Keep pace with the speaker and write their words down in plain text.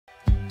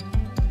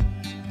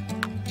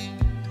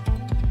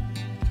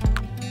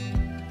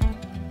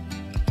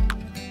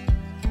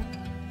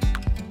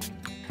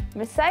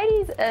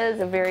Mercedes is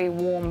a very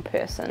warm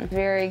person,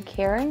 very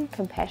caring,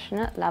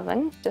 compassionate,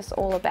 loving, just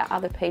all about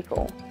other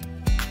people.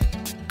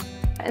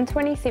 In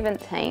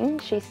 2017,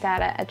 she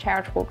started a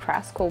charitable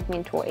trust called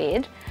Mentor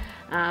Ed,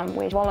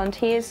 where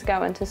volunteers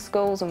go into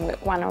schools and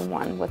work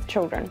one-on-one with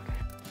children,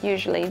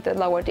 usually the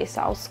lower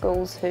decile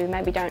schools who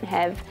maybe don't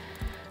have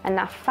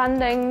enough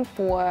funding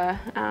for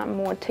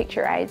more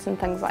teacher aides and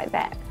things like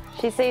that.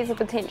 She sees the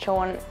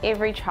potential in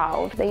every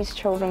child. These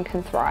children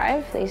can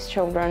thrive. These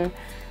children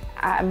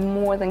are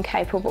more than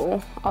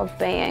capable of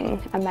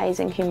being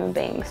amazing human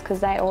beings, because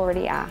they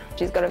already are.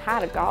 She's got a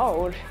heart of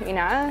gold, you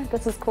know.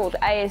 This is called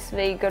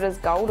ASB Good as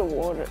Gold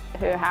Award.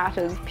 Her heart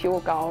is pure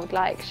gold.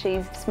 Like,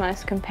 she's the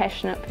most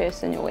compassionate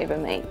person you'll ever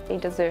meet. She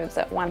deserves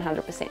it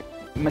 100%.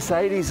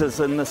 Mercedes is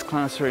in this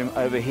classroom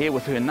over here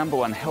with her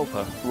 #1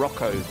 helper,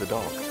 Rocco the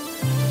dog.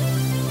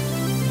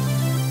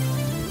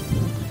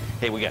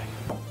 Here we go.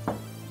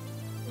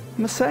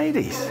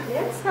 Mercedes.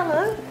 Yes,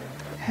 hello.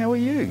 How are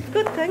you?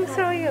 Good, thanks.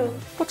 How are you?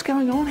 What's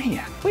going on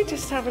here? We're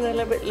just having a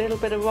little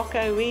bit of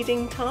Rocco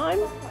reading time.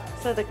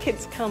 So the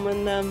kids come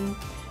and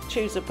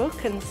choose a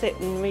book and sit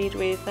and read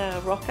with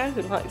Rocco,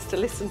 who likes to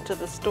listen to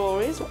the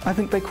stories. I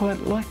think they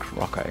quite like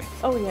Rocco.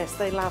 Oh yes,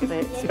 they love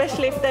it.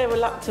 Especially if they're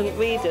reluctant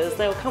readers,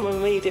 they'll come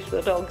and read if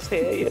the dog's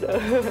here, you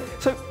know.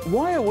 So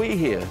why are we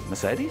here,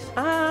 Mercedes?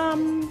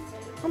 I'm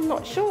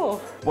not sure.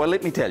 Well,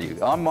 let me tell you,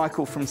 I'm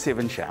Michael from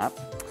 7 Sharp.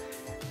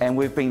 And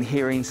we've been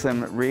hearing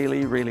some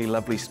really, really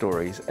lovely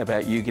stories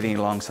about you getting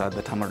alongside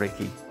the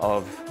tamariki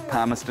of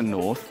Palmerston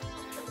North,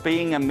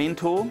 being a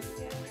mentor,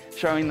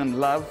 showing them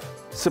love,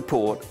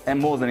 support, and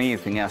more than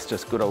anything else,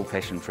 just good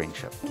old-fashioned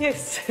friendship.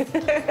 Yes.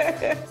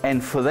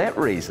 And for that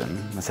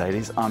reason,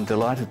 Mercedes, I'm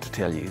delighted to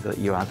tell you that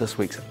you are this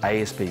week's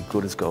ASB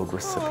Good as Gold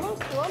recipient. Oh,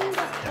 that's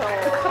wonderful.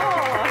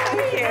 Oh,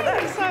 thank you.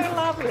 That's so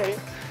lovely.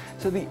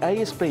 So the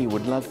ASB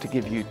would love to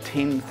give you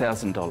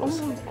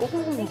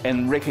 $10,000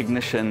 in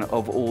recognition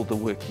of all the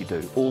work you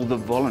do, all the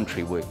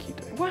voluntary work you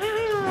do.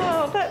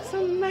 Wow, that's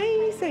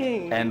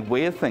amazing. And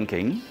we're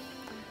thinking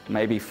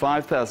maybe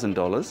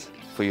 $5,000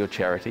 for your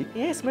charity.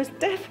 Yes, most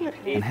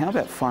definitely. And how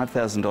about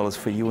 $5,000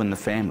 for you and the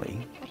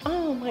family?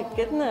 Oh my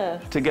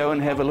goodness. To go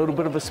and have a little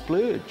bit of a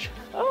splurge.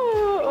 Oh,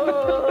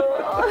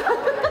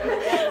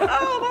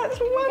 that's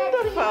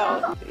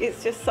wonderful.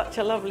 It's just such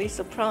a lovely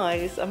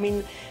surprise. I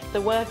mean,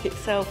 the work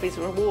itself is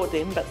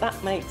rewarding, but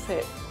that makes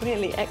it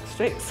really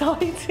extra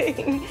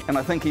exciting. And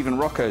I think even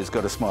Rocco's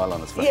got a smile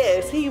on his face.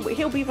 Yes,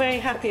 he'll be very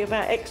happy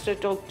about extra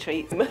dog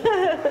treats.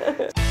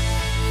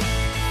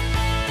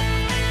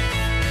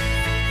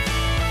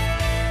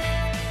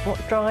 What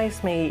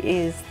drives me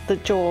is the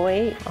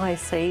joy I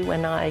see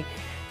when I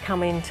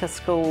come into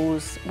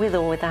schools with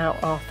or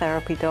without our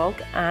therapy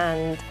dog,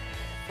 and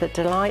the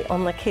delight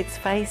on the kids'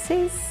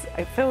 faces.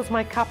 It fills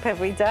my cup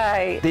every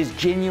day. There's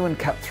genuine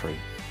cut-through.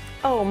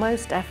 Oh,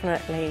 most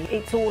definitely.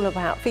 It's all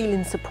about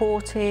feeling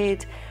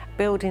supported,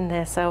 building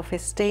their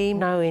self-esteem,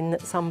 knowing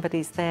that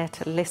somebody's there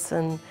to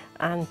listen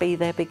and be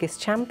their biggest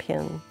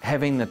champion.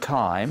 Having the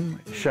time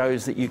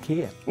shows that you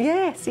care.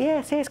 Yes,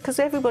 because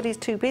everybody's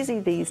too busy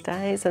these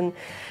days, and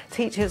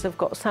teachers have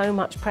got so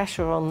much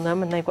pressure on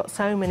them, and they've got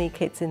so many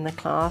kids in the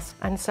class.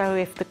 And so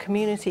if the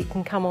community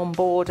can come on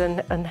board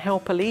and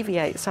help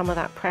alleviate some of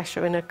that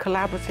pressure in a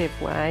collaborative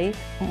way,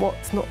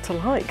 what's not to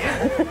like?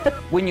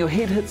 When your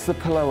head hits the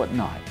pillow at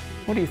night,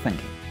 what are you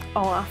thinking?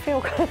 Oh, I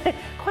feel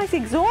quite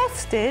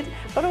exhausted,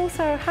 but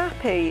also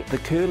happy. The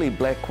curly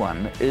black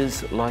one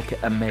is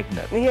like a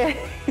magnet. Yeah,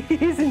 he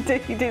is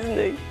indeed, isn't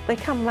he? They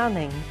come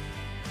running.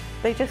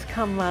 They just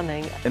come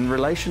running. In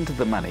relation to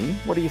the money,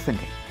 what are you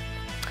thinking?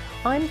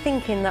 I'm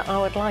thinking that I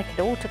would like it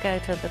all to go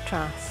to the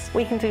trust.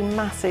 We can do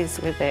masses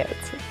with it,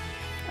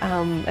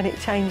 and it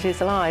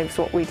changes lives,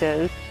 what we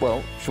do.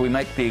 Well, shall we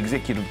make the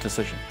executive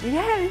decision?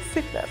 Yes,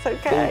 if that's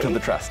okay. All to the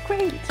trust.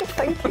 Great,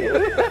 thank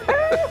you.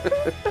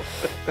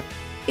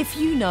 If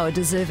you know a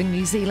deserving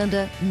New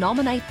Zealander,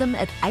 nominate them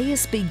at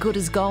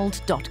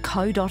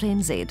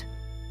asbgoodasgold.co.nz.